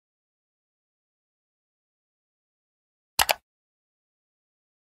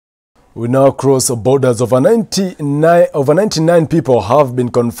We now cross borders. Over 99 people have been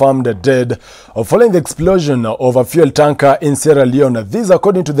confirmed dead following the explosion of a fuel tanker in Sierra Leone. This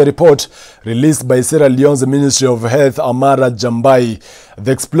according to the report released by Sierra Leone's Ministry of Health, Amara Jambai.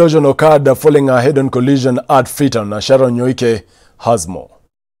 The explosion occurred following a head-on collision at Freetown. Sharon Nyoike has more.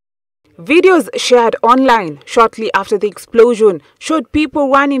 Videos shared online shortly after the explosion showed people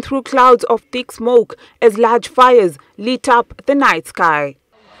running through clouds of thick smoke as large fires lit up the night sky.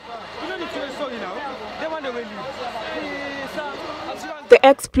 The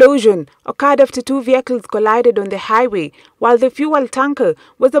explosion occurred after two vehicles collided on the highway while the fuel tanker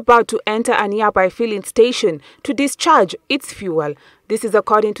was about to enter a nearby filling station to discharge its fuel. This is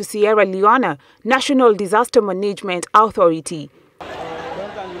according to Sierra Leone National Disaster Management Authority.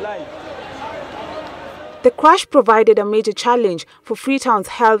 The crash provided a major challenge for Freetown's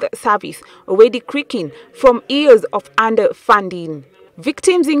health service, already creaking from years of underfunding.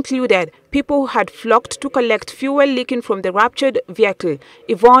 Victims included people who had flocked to collect fuel leaking from the ruptured vehicle.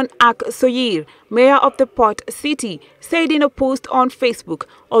 Yvonne Ak-Soyir, mayor of the port city, said in a post on Facebook,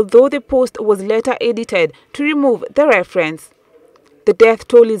 although the post was later edited to remove the reference. The death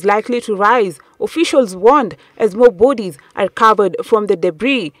toll is likely to rise, officials warned, as more bodies are recovered from the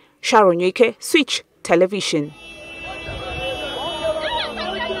debris. Sharon Nyoike, Switch Television.